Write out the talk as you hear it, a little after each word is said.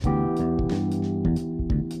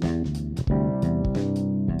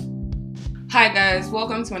Hi guys,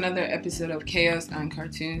 welcome to another episode of Chaos and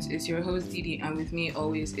Cartoons. It's your host Didi, and with me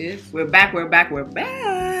always is... We're back.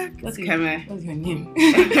 What's your name?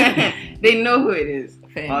 They know who it is,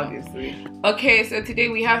 obviously. Okay, so today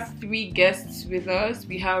we have 3 guests with us.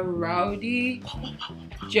 We have Rowdy,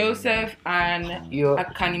 Joseph, and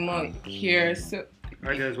Akanimo here. So,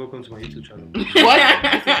 hi guys, welcome to my YouTube channel. What?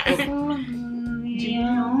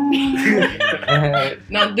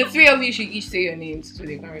 Now the 3 of you should each say your names so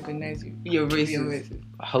they can recognize you. You're racist.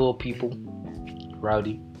 Hello people,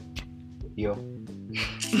 Rowdy, yo.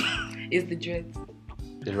 It's the dreads.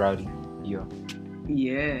 It's Rowdy, yo.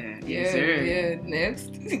 Yeah.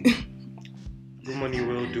 Next. Good morning,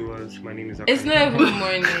 well-doers. My name is Akanimo. It's not even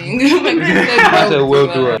morning. That's a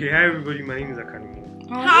well-doer. Okay, hi everybody, my name is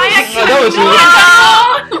Akanimo. Hi,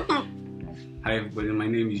 Akanimo. Hi everybody, my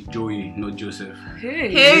name is Joey, not Joseph.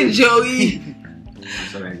 Hey Joey.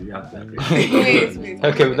 Sorry, we have that. Wait.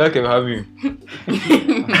 Okay, have you.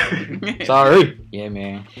 Sorry. Yeah,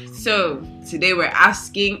 man. So today we're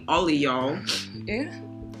asking all of y'all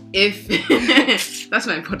if that's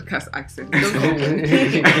my podcast accent. Don't call me.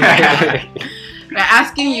 We're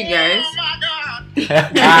asking you guys.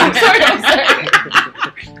 I'm sorry.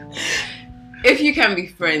 If you can be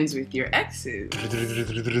friends with your exes,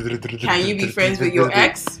 can you be friends with your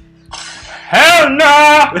ex? Hell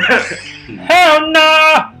no! Hell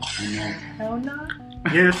no! Hell no.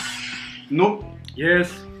 Yes. No.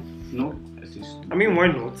 Yes. No. I mean, why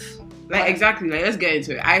not? Like exactly. Like let's get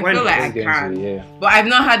into it. I Why feel not? like I can, but I've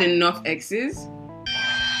not had enough exes.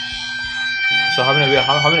 So how many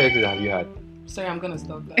exes have you had? Sorry, I'm gonna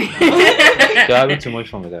stop that. You're having too much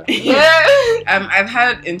fun with that. Yeah. I've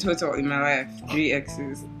had in total in my life 3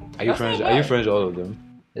 exes. Are you friends with all of them?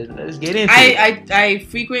 Let's get into it. I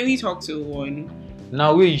frequently talk to one.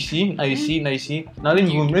 Now wait, you see. Now let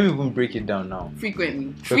me even break it down now.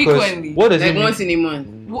 Frequently. What does like it mean? once in a month.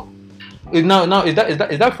 Now is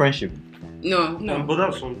that friendship? No. But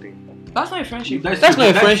that's something. That's not a friendship. That's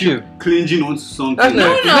not a friendship. Clinging onto something. That's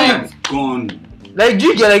not It's gone. Like do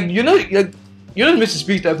you get you're not meant to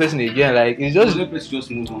speak to that person again. Like it's just Just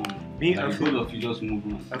move on. Me, I feel like you just move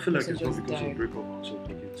on. I feel like So it's not just because die. of breakup or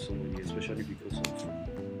something, it's somebody, especially because of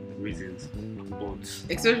reasons. But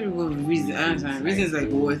Especially with reasons. I understand. Reasons like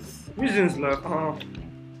what? reasons like I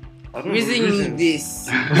don't know. Reason this.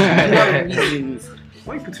 What reasons?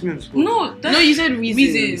 Why you put me on the spot? No, You said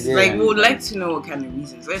reasons. Reasons. Like Yeah. we would like to know what kind of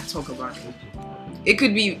reasons. Let's talk about it. It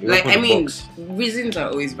could be You like open the box. reasons are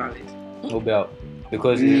always valid no doubt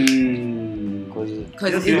because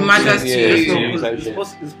because it matters to Yeah, you.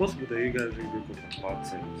 It's possible that you guys will break up at bad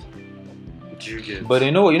times. Do you get? But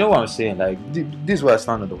you know what I'm saying? Like this is where I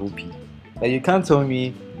stand on the whole piece. Like you can't tell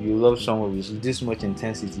me you love someone with this much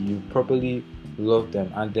intensity, you properly love them,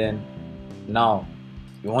 and then now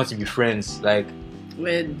you want to be friends. Like,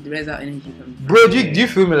 Where's that energy coming from? bro, do you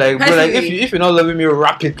feel me? Like, bro, like if you're not loving me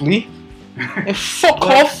rapidly, fuck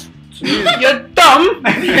off. You're dumb.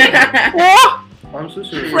 What? I'm so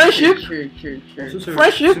sorry. Friendship? True. I'm so sorry.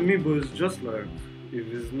 Friendship? To me, but it's just like if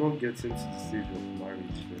it's not getting to the stage of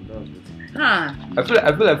marriage, then that's what it is. Huh. I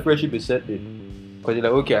feel like friendship is settling. Cause you're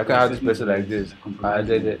like, okay, I can't have this person like this.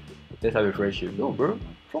 Let's have a friendship. No, bro,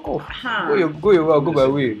 fuck off. Huh. Go your way, I'll go my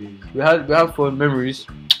way. We have fun memories.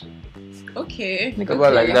 Okay. Think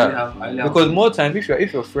about it like that. I Because more time, if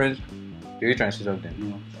you're friends, you're trying to say something.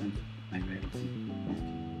 No,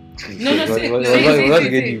 No, say it. What Say to it.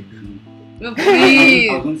 get you? No, I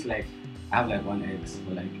please. was going to I have one ex,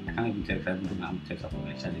 but I can't even text her because I'm texting her for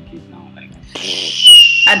she has a kid now.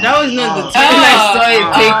 And that was not the time I saw it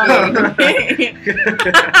taken.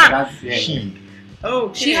 That's She.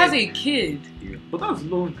 Oh, She has a kid. But that's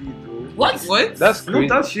lovely though. What? That's No, crazy.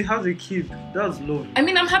 that she has a kid. That's lovely. I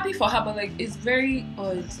mean, I'm happy for her, but like, it's very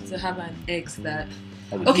odd to have an ex that.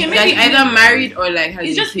 Okay, Okay, maybe like either married or like has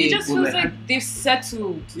It a just kid. feels like they've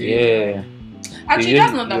settled. Yeah. Actually, Yeah,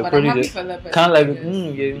 that's not that you're bad. I'm probably happy just for that. Kind of like,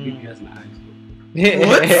 Baby has my eyes.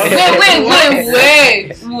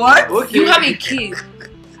 Wait. What? Okay. You have a kid.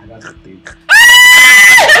 I got a thing.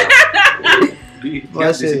 Well,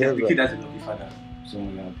 I say, The kid has a lovely father. So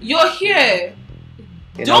You're here.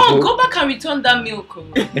 Yeah, Don't go back and return that milk. Oh.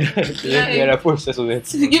 Yeah, the process of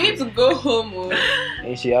it. You need to go home. Oh.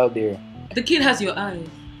 And she out there. The kid has your eyes.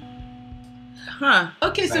 Huh.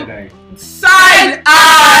 Okay, so Side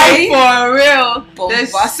eye for real.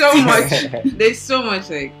 There's Bombastic. There's so much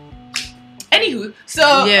like. anywho,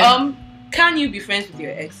 so Yeah. can you be friends with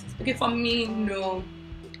your exes? Okay, for me, no.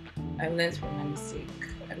 I learned from my mistake.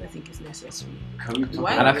 I don't think it's necessary.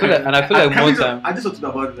 Why? And I feel like more time. I just thought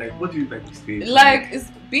about what do you like mistake? Like, it's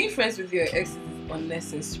being friends with your exes is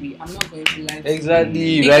unnecessary. I'm not going to lie to you.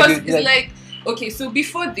 Exactly. Because like, it's like Okay, so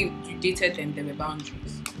before you dated them, there were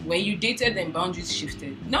boundaries. When you dated them, boundaries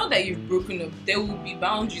shifted. Now that you've broken up, there will be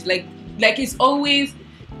boundaries. Like it's always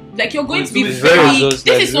like you're going to be very. This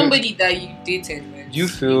is somebody that you dated. Right? Do you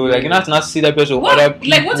feel like you have to not see that person with what? other people?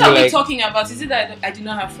 Like what are we talking about? Is it that I did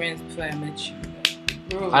not have friends before I met you?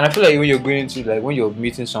 Bro. And I feel like when you're going into like when you're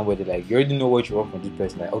meeting somebody, like you already know what you want from this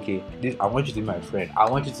person. Like, okay, this I want you to be my friend. I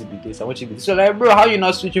want you to be this. I want you to be this. So like, bro, how you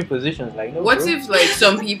not switching positions? Like, no. What bro. if like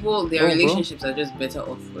some people their relationships are just better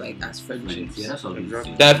off like as friendships? Yeah, that's all.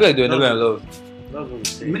 Exactly. Then I feel like they're never in love. That's what I'm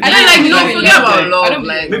saying. I don't like no forget about love. Maybe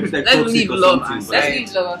Like it's like let's toxic leave or love something, aside. Let's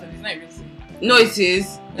leave love out of it. It's not even same. No, it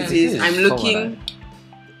is. It is. I'm Come looking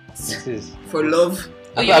This is. for love.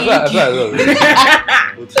 I feel like love.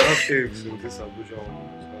 But to have eggs in this Abuja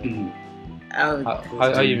one.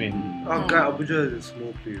 How you mean? Oh God, Abuja is a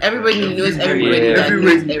small place. Everybody knows everybody. Yeah. That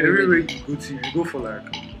knows Everywhere everybody. you go to, you go for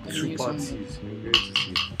like two Yes, parties.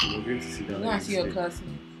 You're going to see that. No, I see your classmate.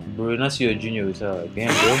 Bro, you not see your junior with her.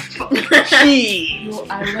 Damn, bro. No,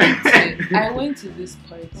 I went to this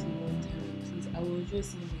party one time. Please, I was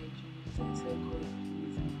just in my dreams. I said, God,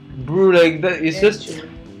 please. Bro, like that. It's just.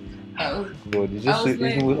 I was, Bro, it's I just was it's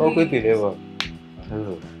like, the most awkward thing please.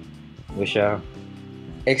 ever. Wisha,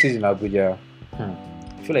 exes in Abuja.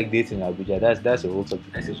 I feel like dating in Abuja. That's a whole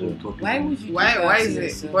topic. That's a whole topic. why would you? Why do is that to it?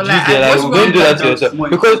 yourself? But Yeah, like, like, what's we're going to do wrong that with to yourself More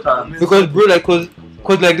because important. bro, like,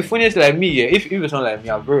 cause like the funniest like me, yeah. If it's not like me,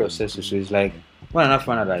 I'm very obsessive. So it's like when I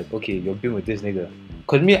find out like, okay, you're being with this nigga.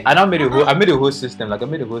 Cause me, I made a whole system. Like I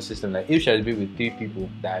made a whole system. Like if she has been with 3 people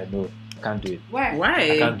that I know, I can't do it. Why? I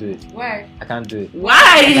Why? can't do it. Why? I can't do it.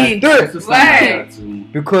 Why? Do it. Why?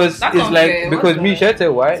 Because That's it's unfair. like because What's me, that? should I tell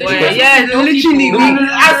you why? So Why? you Yeah, have to know literally, people. we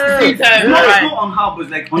ask 3 times. Not Why? on how, but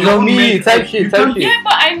like on You your know own me, mental type health. shit, You type can't- shit. Yeah,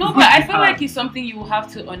 but I know, You but I can't. feel like it's something you will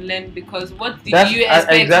have to unlearn because what did That's- you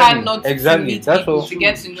expect exactly, her not exactly. to meet That's people what- to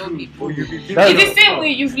get to know people? But you be thinking That's- It's the same about- way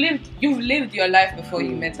you've lived your life before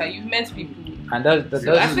you met her. You've met people. And that's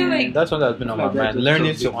I feel like- that's what has been on my mind.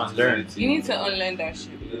 Learning to unlearn. You need to unlearn that shit.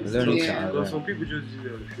 Learning to Yeah. Because unlearn. some people just use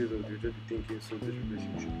it as a feel of they're just thinking so this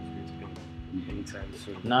relationship is going to end anytime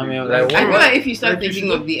soon. Nah, man, like, I feel what- like if you start Like, you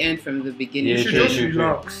thinking should- of the end from the beginning, You Yeah, should true, just true, true.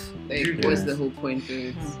 relax. like Yeah. what's the whole point of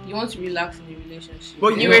it? You want to relax in a relationship.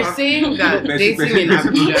 But you Yeah. were saying that Best- dating in best-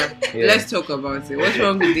 Abuja. Yeah. Let's talk about it. What's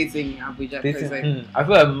wrong with dating in Abuja? Dating- 'Cause, like, I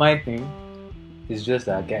feel like my thing is just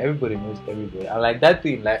that everybody knows everybody. I like that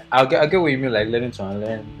thing. Like I get what you mean. Like learning to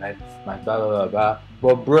unlearn. Like my blah blah blah blah.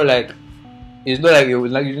 But bro, like it's not like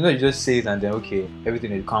you just say it and then okay,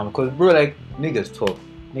 everything is calm. Cause bro, like niggas talk,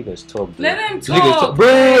 bro. Let them Niggas talk.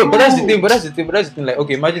 bro. But that's the thing. Like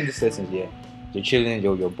okay, imagine this session, yeah. You're chilling,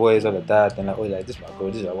 your boys, all of that, and like, oh, like this is my girl,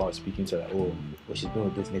 this is what I was speaking to, like, oh, she's been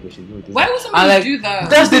with this nigga, she's been with this. Why nigga. would somebody And, like, do that?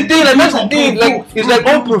 That's the thing, like that's the thing, like it's like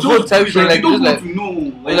unprovoked type shit, like you don't just want like, to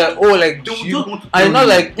know. like oh, like they you, just want to I'm tell not you.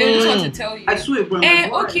 like, They just want to tell you. I swear, bro.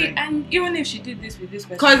 Okay, and even if she did this with this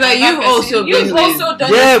person, 'Cause, like, that you've person, also you've been also done Yeah,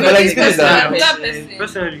 this but, with like, this the thing is person, that- with that person.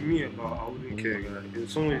 Personally, me about I wouldn't care, guys. If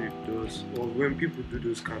someone does, or when people do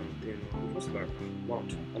those kind of things, I'm just like, wow.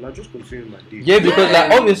 And I just continue my day. yeah, because Yeah.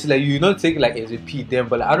 like obviously like you don't take it like as a P then,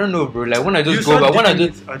 but like, I don't know, bro. Like when I just You go, start but when I taking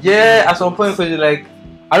just it at yeah, the at some point, because like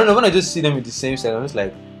I don't know when I just see them with the same side, I'm just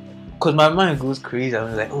like, cause my mind goes crazy.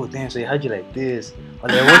 I'm like, oh damn, so you had you like this, or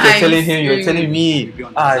like what you're I'm telling him, you're telling me.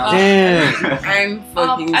 Ah damn. I'm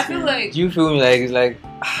fucking. I feel like Do you feel me? Like it's like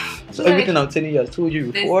so Like, everything I'm telling you, I told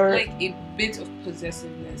you there's before. like a bit of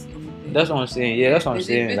possessiveness in there. That's what I'm saying. Yeah, that's what I'm There's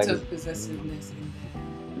saying. a bit Like of possessiveness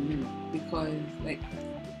in there because, like,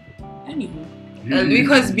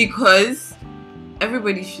 anywho, because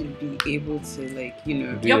everybody should be able to like do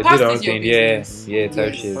your do past their is own your thing. Yeah, business. yeah,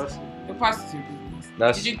 type Yes. shit. your past is your business.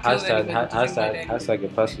 That's Did you kill anybody? hashtag Did you hashtag your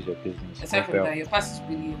past is your business. Aside from that, your past is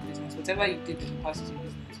really your business. Whatever you did in the past is your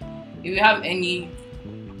business. If you have any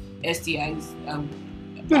STIs, I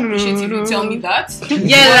appreciate if you tell me that.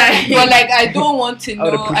 Yeah, but like I don't want to I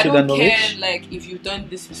would know. I appreciate don't that care. knowledge. Like if you've done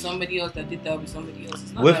this with somebody else that did that with somebody else.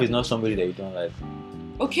 It's not What if that it's not somebody that you don't like?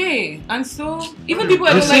 okay. And so even people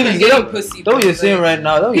I You don't see, like are you getting know, pussy. That's what you're saying like, right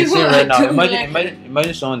now. That's what you're people saying right now. don't Imagine, like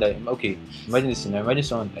imagine someone that okay. Imagine this scenario. Imagine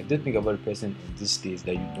someone like just think about a person in this stage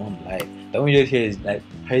that you don't like. That when you just hear is like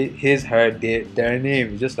his, her, their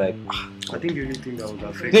name. It's just like I think the only thing that would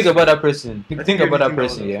affect. think about that person. I Think the about only that thing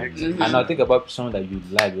person, yeah. would affect Mhm. And now think about someone that you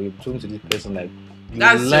like. When you're talking to this person, like you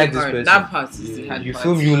that's like so this hard. person. That part is the hard You part.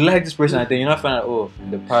 feel me? You like this person, and then you're not finding out. Oh,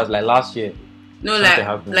 in the past, like last year, No, something like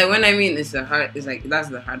happened. like when I mean it's a hard. It's like that's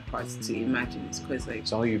the hard part to imagine. It's because like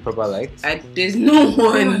someone you proper like. there's no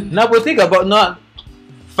one. No, but think about not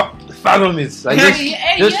fathom it. Like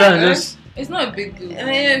just trying to just It's not a big deal.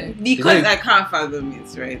 Because I can't fathom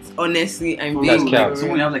it, right? Honestly, I'm being That's cap.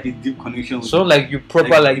 Someone have like a deep connection with So like you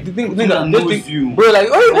proper like the thing that knows you. bro, like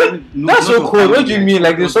that's so cool. What do you mean?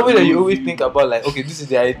 Like there's something that you knows always you. think about, like, okay, this is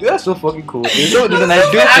the ideal. That's so fucking cool. There's an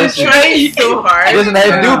ideal I'm person. trying so hard. There's an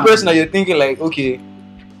ideal person that you're thinking like, okay,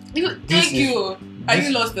 Thank you. Are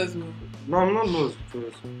you lost as well? No, I'm not lost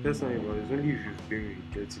because personally, but it's only if you've been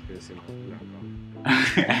with a dirty person.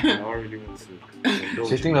 I don't really want to.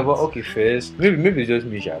 she's thinking about, okay, first, maybe it's just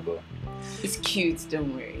me, Sha, but It's cute,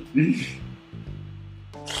 don't worry.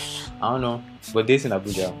 I don't know. But dating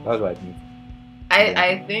Abuja, that's what I think.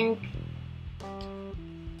 I think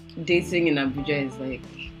dating in Abuja is like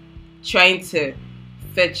trying to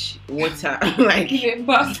fetch water. Like, In a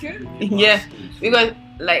basket? yeah, because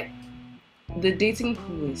like the dating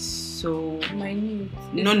pool is so Minute.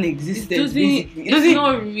 non-existent. It's Basically.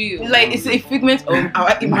 not real. Like it's a figment of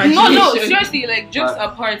our imagination. No, seriously, like jokes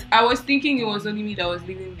apart, I was thinking it was only me that was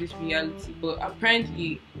living this reality, but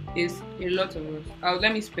apparently there's a lot of us.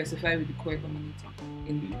 Let me specify with the queer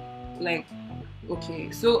community. Like,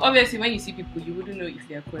 okay, so obviously when you see people, you wouldn't know if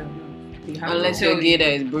they are queer or not. They have to Unless tell your gay you.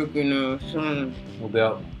 that is broken or something. We'll be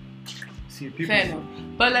out. See, people. Fair enough.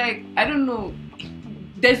 But like, I don't know.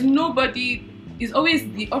 There's nobody. It's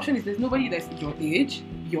always the option is there's nobody that's your age,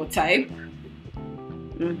 your type.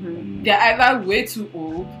 Mm-hmm. They're either way too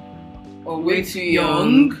old or way too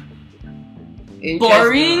young.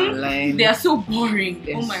 Boring. They are so boring.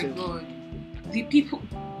 They're oh my so- god. The people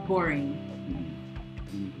boring.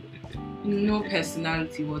 No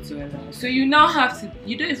personality whatsoever. So you now have to.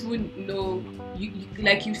 You don't even know. You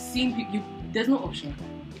like you've seen people. There's no option.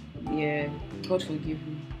 Yeah. God forgive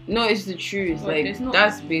me. No, it's the truth. But Like there's no-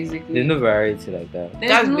 that's basically. There's no variety like that.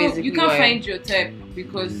 There's That's no. basically You can't why- find your type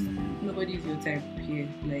because nobody's your type here.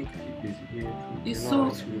 Like, it's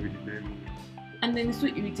so. And then it's so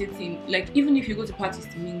irritating. Like, even if you go to parties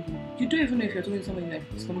to mingle, you don't even know if you're talking to somebody like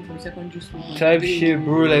is coming from secondary school. Type shit,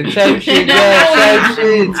 bro. Like type shit, guys.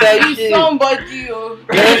 Type It's shit. somebody That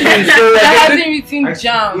that hasn't written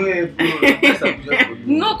jam.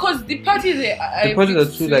 No, cause the parties the parties are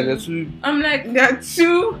too like they're too. I'm like, They're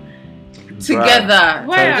two together.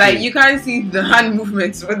 Why? Like you can't see the hand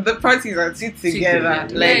movements, but the parties are two together.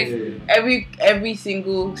 Like every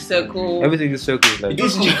single circle. Everything is circles like.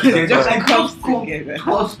 just like comes together.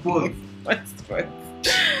 Passport. What?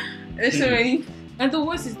 There's so many. and the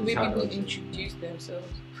worst is the way people Challenge. introduce themselves.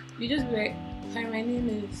 You just be like, hi, my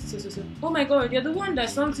name is so. Oh my god, you're the one that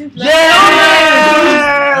something like.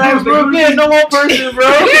 Like, bro, me a normal person, bro.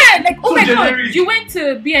 Yeah, like, oh my generic. god, you went to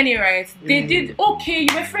BNA, right? They did, okay,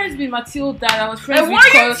 you were friends with Matilda, I was friends And with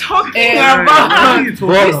what are you Cos- talking about? about? You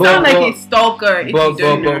But- sound like but- a stalker. if you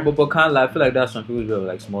don't know. But can't lie. I feel like that's some people's way of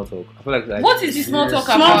like small talk. I feel like What is this small talk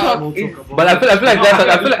Small about? talk is. But I feel like that's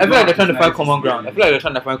I feel like they're trying to find common ground. I feel like they're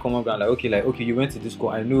trying to find common ground. Like okay, you went to this school.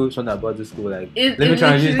 I know something about this school. Like let me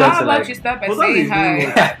try and use that How to about like. you start by But that saying is hi?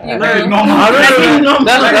 really You Like, know? I'm just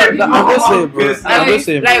saying, bro. I'm just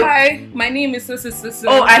saying, bro. Like- Hi, my name is so.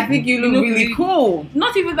 Oh, I think you look look really really- cool.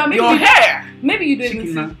 Not even that. Maybe Your you, hair. maybe you don't Chicken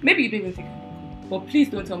even man. think. Maybe you don't even think. I'm cool. But please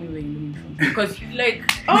don't tell me where you know me from because like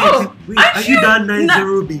Oh, Wait, are you that nice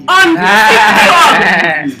Ruby? on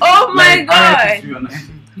TikTok. Oh my Like, god.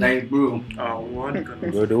 Like, bro. One kind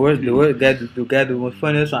of. Bro, the guy, the most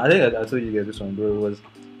funniest one. I think I told you guys this one, bro. It was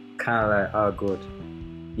kind of like, oh god,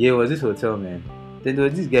 yeah, it was this hotel, man. Then there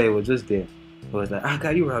was this guy who was just there. He was like,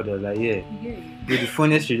 got you Rowdy? I was like, yeah. Dude, the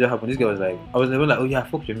funniest shit just happened. This guy was like, I was never like, oh yeah,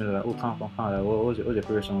 fuck you. I was like, oh, come. Like, what was your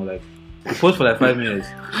favorite song? Like, he posed for like 5 minutes.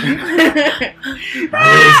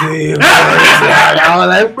 I was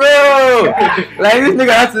like, bro, like this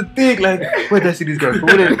nigga has to think, like, where did I see this guy?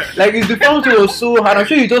 Like, his defense was so hard. I'm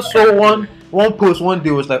sure you just saw one post one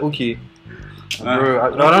day was like, okay, bro, I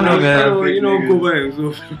don't know, man. You know, go by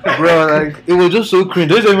yourself. Bro, like, it was just so cringe.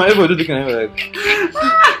 Those everyone was just looking at me like,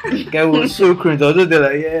 guy was so cringe. I was just there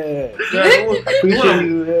like, yeah, appreciate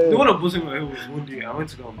you. The Yeah. one that busted my head was one day I went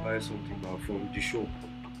to go and buy something from the shop.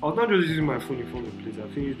 I was not just using my phone in front of the place. I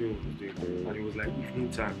finished doing what I was doing, and it was like evening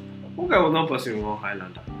time. One guy was not passing around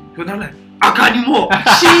Highlander. He was not like, Akanimo!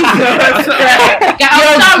 Jesus Christ.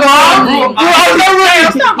 You're gone. Bro, I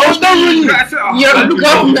was not running. You're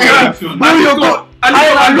government. Bro, you're go-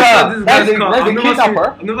 Highlander. That's the kidnapper.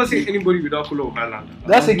 I've never seen anybody without color of Highlander.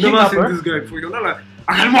 That's a I've never kidnapper. seen this guy before. You're not like,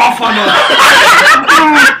 Akanimo Afana!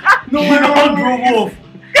 No, we're not drove off.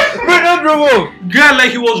 Bro, not drove off. Guy,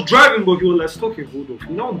 like he was driving, but he was like stuck in hold off.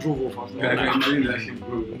 He now drove off. I was like, Like, I'm doing that shit,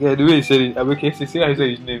 bro. Yeah, the way he said it, I mean, can you see how he said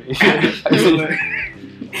his name? I said,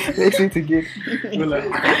 Let's say it again. We're like,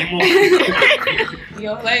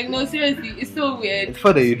 You're like, no, seriously, it's so weird. It's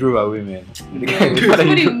further you drove away, man.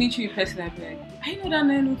 Somebody will meet you in person and be like, I know that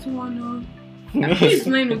 9021 no. It's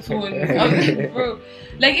 9021. I was like, bro.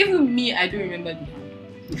 Like, even me, I don't remember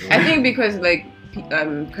the I think because like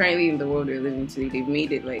currently in the world we're living today, they've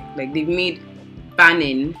made it like they've made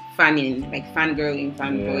fanning, like fangirling,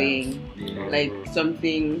 fanboying, like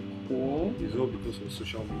something cool. it's all because of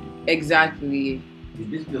social media. Exactly. It's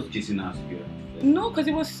basically just chasing us here. No, because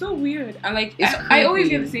it was so weird. And like, It's I always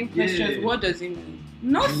creepy. get the same questions. Yeah. What does it mean?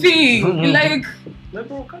 Nothing. Like, Like,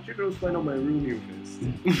 bro, can't you just find out my real name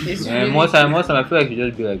first? It's And really most time I feel like you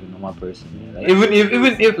just be like a normal person. Like, even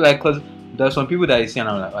if like, cause there's some people that I see and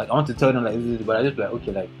I'm like I want to tell them like this, but I just be like,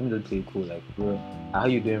 okay, like let me just play cool, like bro, how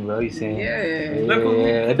you doing, bro? What you saying?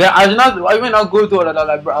 Yeah. Then I may not go to all that,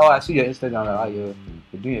 like bro, oh, I see your Instagram, like, oh,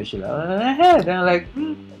 you're doing your shit, like, hey. Then like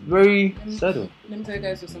very subtle. let me tell you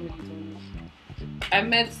guys what somebody told me. I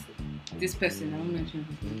met this person, I won't mention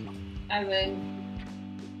his name. And then,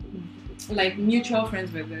 like, mutual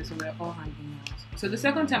friends were there, so we're all hanging out. So the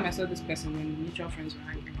second time I saw this person, when the mutual friends were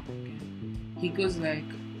hanging out again, he goes like,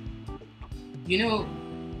 you know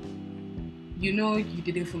you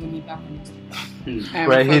didn't follow me back on Instagram.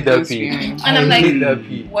 Right, hit that P. And I'm like, hit that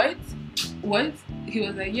P. what? He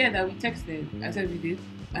was like, yeah, that we texted. I said we did.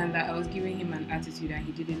 And that I was giving him an attitude and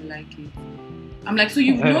he didn't like it. I'm like, so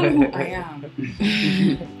you've known who I am.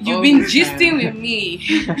 You've been gisting with me.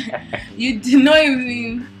 You did not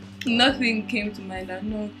even, nothing came to mind. I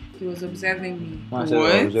know he was observing me. What?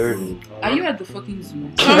 Are you at the fucking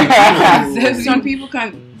zoo? Some people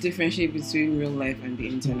can't differentiate between real life and the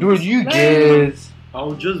internet. Dude, you guys.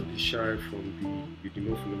 I'll just be shy from the you do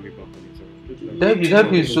not follow me back on Instagram.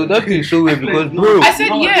 That be so weird because bro. I said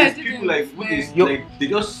yeah. These people like what is Yo. like they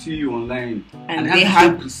just see you online and they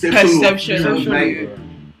have perception of Perception. you.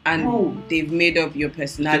 And Bro. they've made up your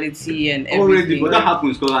personality and already, everything. but that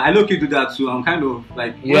happens because I look into that too. I'm kind of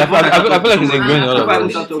like Yeah, I feel like it's ingrained in all if of I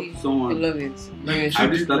us. don't talk to I someone. love it. Like, I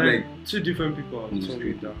just start like two different people are telling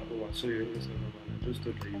me that, oh, I saw your Instagram and I just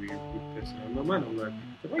thought that you were a good person. And in my mind, I'm like,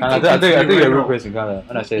 I think you're a real person, kinda.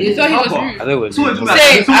 When I said You it. thought he was How rude. I thought it was. So rude. it's like-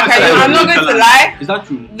 Say, so much okay, like- I'm not going to lie. Is that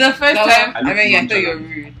true? The first No, time, I I mean, I look thought you were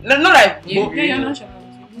nonchalant. rude. No, not like Yeah, but you're rude. nonchalant.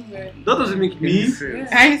 that doesn't make any Me? sense.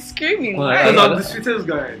 I'm screaming. Well, Why? Because I'm the sweetest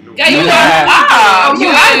guy I know. Yeah, you Yeah. are. You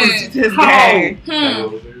are the sweetest guy.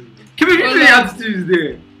 Can we get the attitude is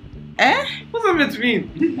there? Eh? What's that meant to mean?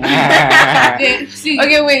 See,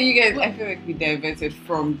 Okay, wait, you guys. I feel like we diverted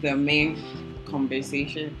from the main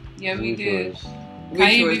conversation. yeah, we did. Which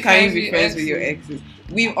Can you was be can you friends be with friends with your exes? exes?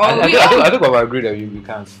 We've I all think we've agreed that we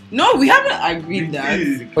can't. no, we haven't agreed that.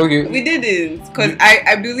 Okay. We didn't, because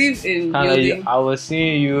I believe in Kinda, building. I was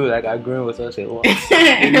seeing you like agreeing with us. Say, oh,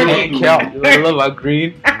 can't count. I love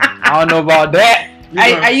agreeing. I don't know about that.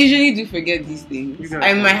 I usually do forget these You things. guys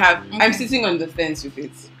I might are- have. I'm sitting on the fence with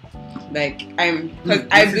it. Like I'm, because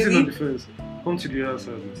I Sitting on the believe fence. Come to the other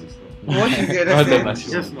side, my sister. what is the Not other that thing? much.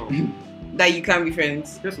 Yes, no. That you can't be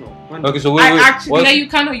friends. Yes, no. Okay, so I wait. actually- what? Yeah, you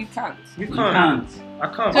can or you can't. You You can't. can't. I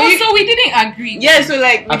can't. So we didn't agree. Yeah, so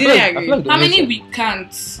like we I feel didn't like- I agree. feel like How the many next- we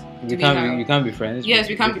can't? You can't be friends. Yes,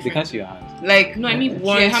 we can't be They can't friends. see your hands. Like No, I mean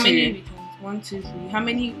one, yeah, how many two. we can't? 1, 2, 3. How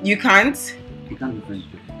many You can't. You can't be friends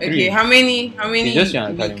with Okay, Three. how many? You just your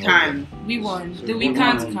we Akanimo, can? we won? So The we one,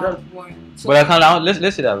 can't one. count one. So But I can't.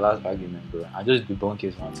 Let's say that last argument, bro. I just debunk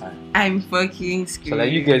it one time. I'm fucking scared. So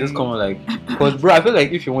like you guys just come on like, cause bro, I feel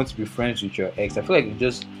like if you want to be friends with your ex, I feel like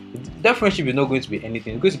that friendship is not going to be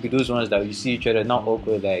anything. It's going to be those ones that you see each other not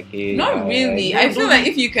awkward like, hey. Not really. I feel like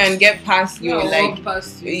if you can get past your like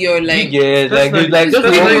your You like guys That's like like- just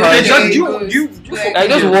that's walk like- past. just- Like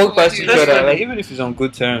just walk past each That's other, like- like even if it's on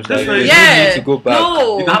good terms, That's like like- you yeah. need to go back.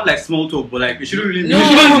 No. You can have like small talk, but like you shouldn't really. No. You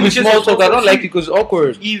shouldn't even be Because small talk. I don't also- like it because it's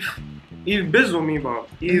awkward. If based on me, but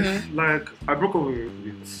if Mhm. like I broke up with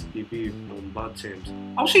a babe on bad terms,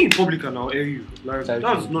 I'll see you in public and I'll air you. Like Exactly.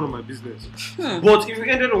 that's none of my business. Hmm. But if we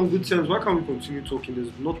ended on good terms, why can't we continue talking?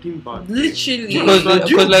 There's nothing bad. Literally. Because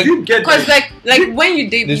Like, like- you get Because that. like when you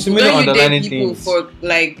date There's people, too many don't you date underlying people things. for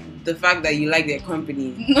like the fact that you like their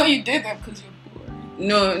company? No, you did that because you're poor.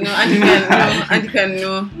 No, Andy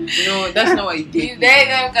no, that's not what you You did. date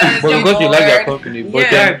them because But you're because you like their bored. company, but Yeah.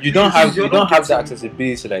 then you don't have You're you don't not have the getting-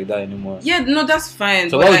 accessibility like that anymore. Yeah, no, that's fine.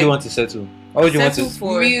 So but why would like, you want to settle? Why would you want settle to?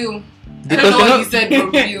 for Real. I don't know what you said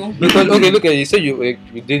from you. Because okay, look at you said you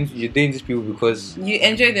didn't these people because you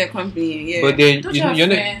enjoy their company, yeah. but then Don't you're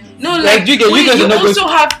not. No, Like, you guys you are not also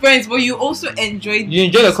have friends, but you also enjoy. You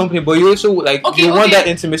enjoy the company, but you also like Okay, you want okay. that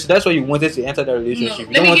intimacy. That's why you wanted to enter that relationship.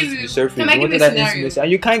 No, You don't let me want give it to be you- surface. can I You give wanted you a that scenario? intimacy,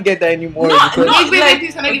 and you can't get that anymore. No, because no, Wait, like,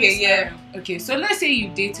 can I give you a okay, yeah. scenario? Okay, so let's say you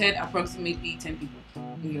dated approximately 10 people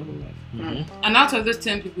in your whole life. Mhm. And out of those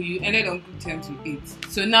 10 people, you ended on good terms with 8.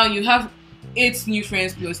 So now you have 8 new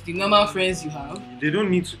friends plus the normal friends you have. They don't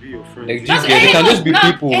need to be your friends. Like, That's- they can just be no,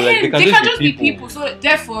 people. Like, they can just be people. So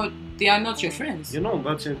therefore, they are not your friends. You're not on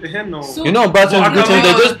bad terms. No. So- You know, bad But I terms, good can-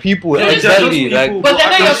 terms, they're just people. They're just Exactly. people, Like, But they're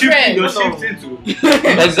not you're your shifting- friends. You're No. shifting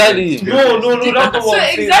to. exactly. No, that's not what So I'm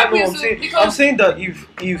saying. exactly, That's not what I'm so saying. because- I'm saying that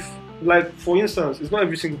if like for instance, it's not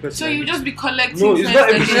every single person. So I you meet. just be collecting No, it's friends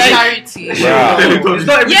not like every- charity. Yeah. It's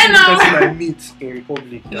not every Yeah, single no. person I meet in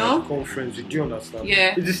public that No. become friends with. Do you understand?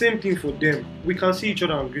 Yeah. It's the same thing for them. We can see each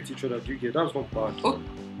other and greet each other. Do you get? That's not bad. Oh.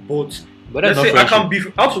 But But that's let's not say I friendship. can be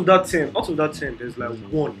out of that 10. There's like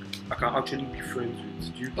one I can actually be friends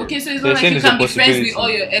with. Do you get? Okay, so it's So not like saying you there's a can be friends with possibility. all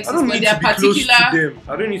your I exes, don't but need they to are be close to particular. them.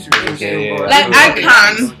 I don't need to be close to Okay, them. yeah, but yeah. Like, I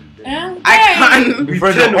can. I can Be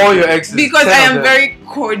friends with all your exes. because 10 I of am them. very We have to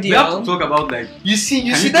cordial. talk about like. You see, Can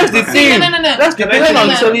you that's the talk thing. No. That's the Can I thing say I'm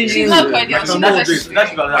that? telling She's you. not I cordial. She cannot doesn't. do it. That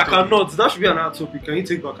should be another I topic. cannot. That should be another topic. Can you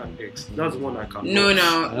take back an ex? That's the one I cannot. No. It's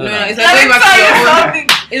like Let going me back tell to you your own. something.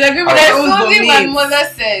 It's like going back to There's your own something my domain. mother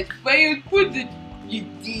said. When you put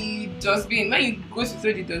the dustbin, when you go to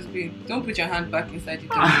throw the dustbin, don't put your hand back inside the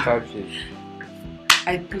dustbin. Type shit.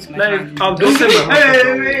 I put my Like hand. I'm just saying my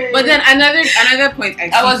hand. But then another point I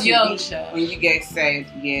I was see young, to sure. when you guys said,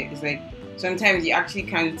 yeah, it's like sometimes you actually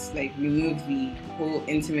can't like remove the whole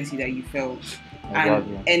intimacy that you felt and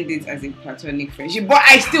end it as a platonic friendship. But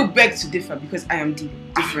I still beg to differ because I am the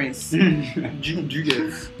difference. Do you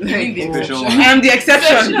get? I mean the Special exception. one. I am the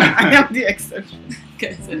exception. I am the exception.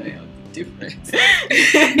 Guys, I am different.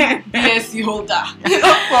 BSc holder.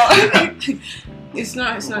 It's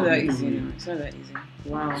not that easy. No. It's not that easy.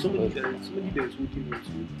 Wow. Somebody there is working on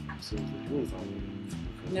to. So what is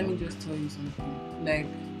that? Let me just tell you something. Like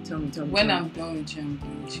Tell me. when I'm done with you, I'm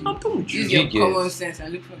done with you. I'm done with you. Use You your get- common sense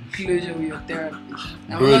and look for closure with your therapist.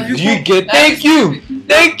 I'm Bro, not- do you get? That Thank is- you.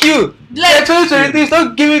 Thank you. Like, 2023,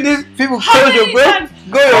 stop giving these people how closure, many bro. times?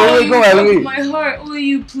 Go your way, you go my broke way. my heart. Oh,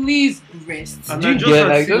 you please rest. And Do I you just get, had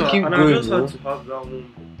like, to, just keep and going, I just bro. had to have that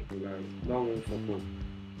one for home.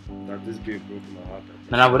 That this babe broke my heart.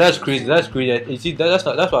 Nah, but that's crazy. That's crazy. You see, that's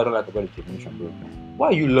what I don't like about the definition, bro. Why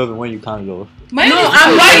are you loving when you can't love? My No, no,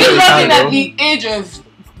 I'm why like- you loving Kind at of. the age of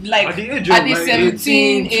like At the age at of the like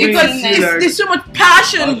 17, 18, Because 18, like- there's so much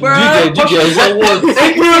passion, bro. Do you get?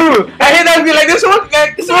 Thank you. I hear that be like this one,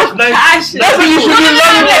 like this one. like Passion. That's what you should be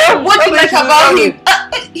loving, bro. What do you like That's what about you him?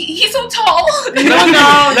 He's so tall. like people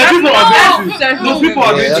are no. going to no, people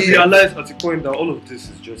are Yeah, going that's to realize at a point that all of this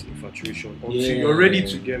is just infatuation until Yeah. you're ready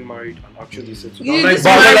to get married and actually settle You down. just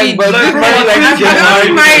But married. but like, this married like I'm this not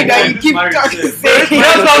get married that you This keep married, talking. yeah. saying.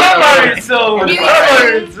 Yes, I'm not married, so I'm not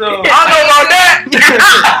married, so I don't know about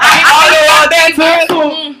that. I don't know about that,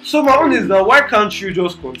 too. So my own is that why can't you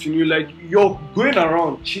just continue? Like you're going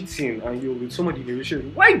around cheating and you're with somebody in a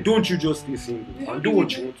relationship. Why don't you just stay single and do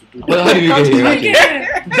what you want to do? Well, how do you get here?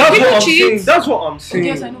 Like, That's what I'm cheat? saying. That's what I'm saying.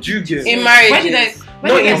 Yes, I know. Do you get? In marriage. Why did I? Why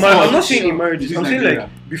Not did I in say marriage. I'm that? not saying in marriages. This I'm is saying Nigeria.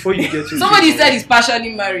 like before you get into Somebody said he's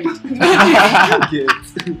partially married. you get.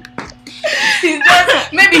 He's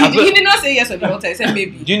just, maybe he did not say yes or no. He said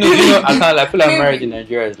maybe. Do you know? I can't like feel like Maybe. marriage in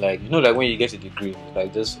Nigeria is like like when you get a degree,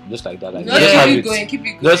 like just like that, like No, you just keep have it it. going. Keep it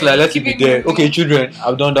going. Just like let it Keep be there. moving. Okay, children,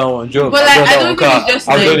 I've done that one job. But I've like, done I that don't one think car. it's just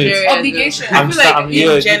I've done it. Nigeria. Obligation. I feel like I'm-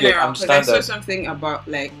 yeah, in general, I'm because I saw standard. something about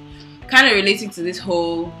like kind of relating to this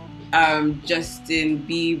whole Justin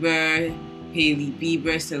Bieber, Hailey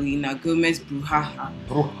Bieber, Selena Gomez brouhaha.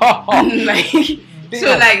 Like, so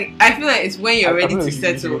like I feel like it's when you're ready to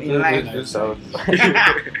settle in life.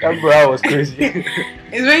 That bro was crazy.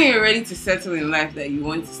 It's when you're ready to settle in life that you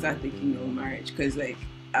want to start thinking of marriage. Because like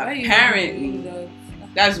Why you apparently doing that?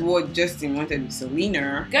 that's what Justin wanted with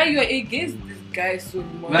Selena. Guy, you are against this guy so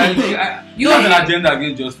much. Like, you have an agenda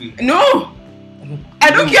against Justin. No, I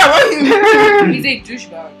don't care about him. He's a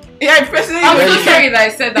douchebag. Yeah, I personally. I'm don't so care. sorry that I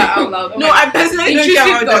said that out loud. Oh No, my I personally don't Intrusive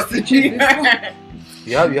care about thoughts. Justin.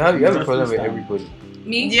 You have a problem with everybody.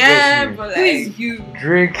 Me? Yeah, Yes, but Who like, is you?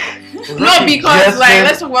 Drink. no, because Yes, like sir.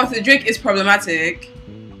 let's talk about the Drake is problematic.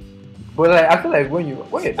 But like I feel like when you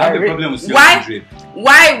I have a problem with Why? Drake.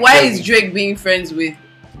 Why is Drake being friends with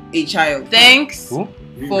a child? Thanks Who?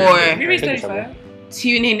 for Maybe it's 35.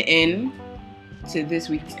 tuning in to this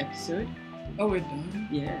week's episode. Oh, we're done.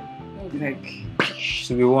 Yeah. Oh, Like,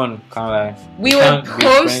 So we won, kind of like. we will can't be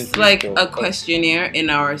post friends like with a your- questionnaire in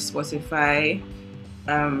our Spotify.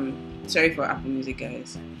 Sorry for Apple Music,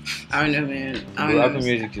 guys. I don't know, man. I don't But know. Apple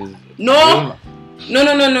Music is. No.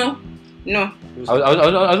 No.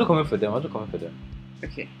 I was coming for them.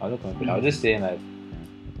 Okay. I was just saying like,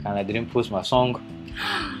 kind of didn't post my song.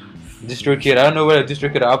 DistroKid. I don't know whether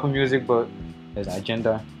DistroKid or Apple Music, but there's an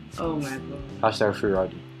agenda. Oh my god. Hashtag free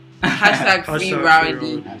Rowdy. Hashtag free Hashtag Rowdy.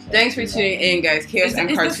 free Rowdy. Thanks for tuning in, guys. Chaos and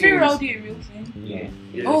Is the free cartoons. rowdy a real thing? Yeah.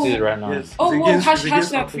 Yes. Oh. It is right now. Yes. Oh, It's whoa, against- it's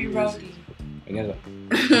against hashtag Apple free Music. rowdy. Against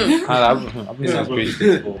that. Apple Music is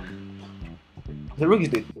crazy. The rookie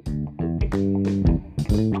state.